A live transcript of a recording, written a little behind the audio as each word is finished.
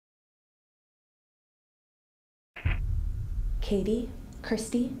Katie,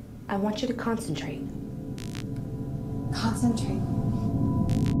 Kristi, I want you to concentrate. Concentrate.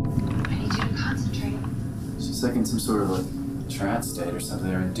 I need you to concentrate. She's like in some sort of like trance state or something.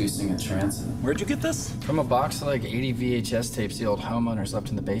 They're inducing a trance. Where'd you get this? From a box of like 80 VHS tapes the old homeowners left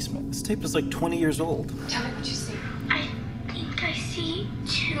in the basement. This tape is like 20 years old. Tell me what you see. I think I see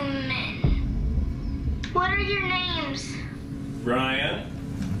two men. What are your names? Brian.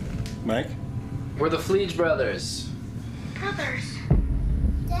 Mike. We're the Fleege brothers. Brothers.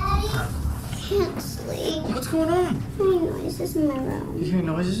 Daddy, I can't sleep. What's going on? I hear noises in my room. You hear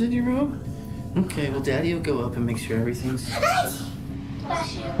noises in your room? Okay, well, Daddy will go up and make sure everything's... Bless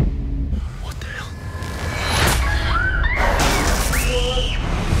you. What the hell?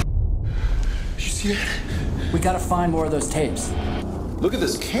 Did you see that? We gotta find more of those tapes. Look at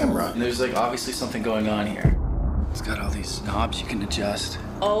this camera. And there's like obviously something going on here. It's got all these knobs you can adjust.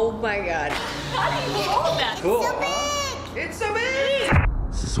 Oh my God. How do you hold that? Cool. It's so big!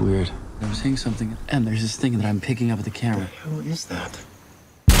 This is weird. I was saying something, and there's this thing that I'm picking up with the camera. What is that?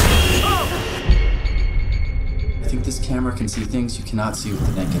 I think this camera can see things you cannot see with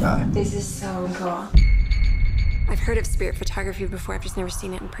the naked eye. This is so cool. I've heard of spirit photography before, I've just never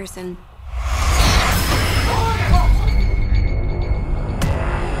seen it in person.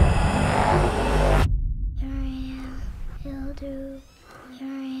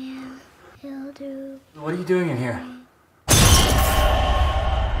 What are you doing in here?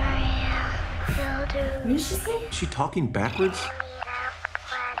 What did she say? Is she talking backwards?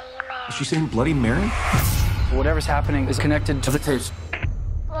 Is she saying Bloody Mary? Whatever's happening is connected to the tapes.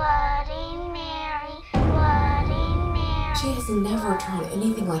 Bloody Mary, Bloody Mary. She has never tried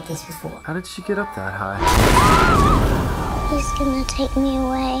anything like this before. How did she get up that high? He's gonna take me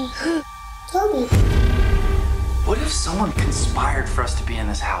away. Toby. What if someone conspired for us to be in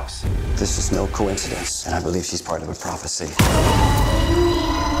this house? This is no coincidence, and I believe she's part of a prophecy.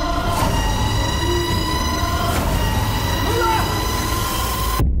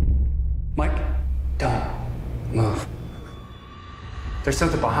 Mike, don't move. There's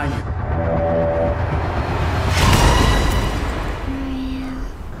something behind you.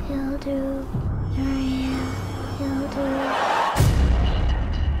 He'll do. He'll do.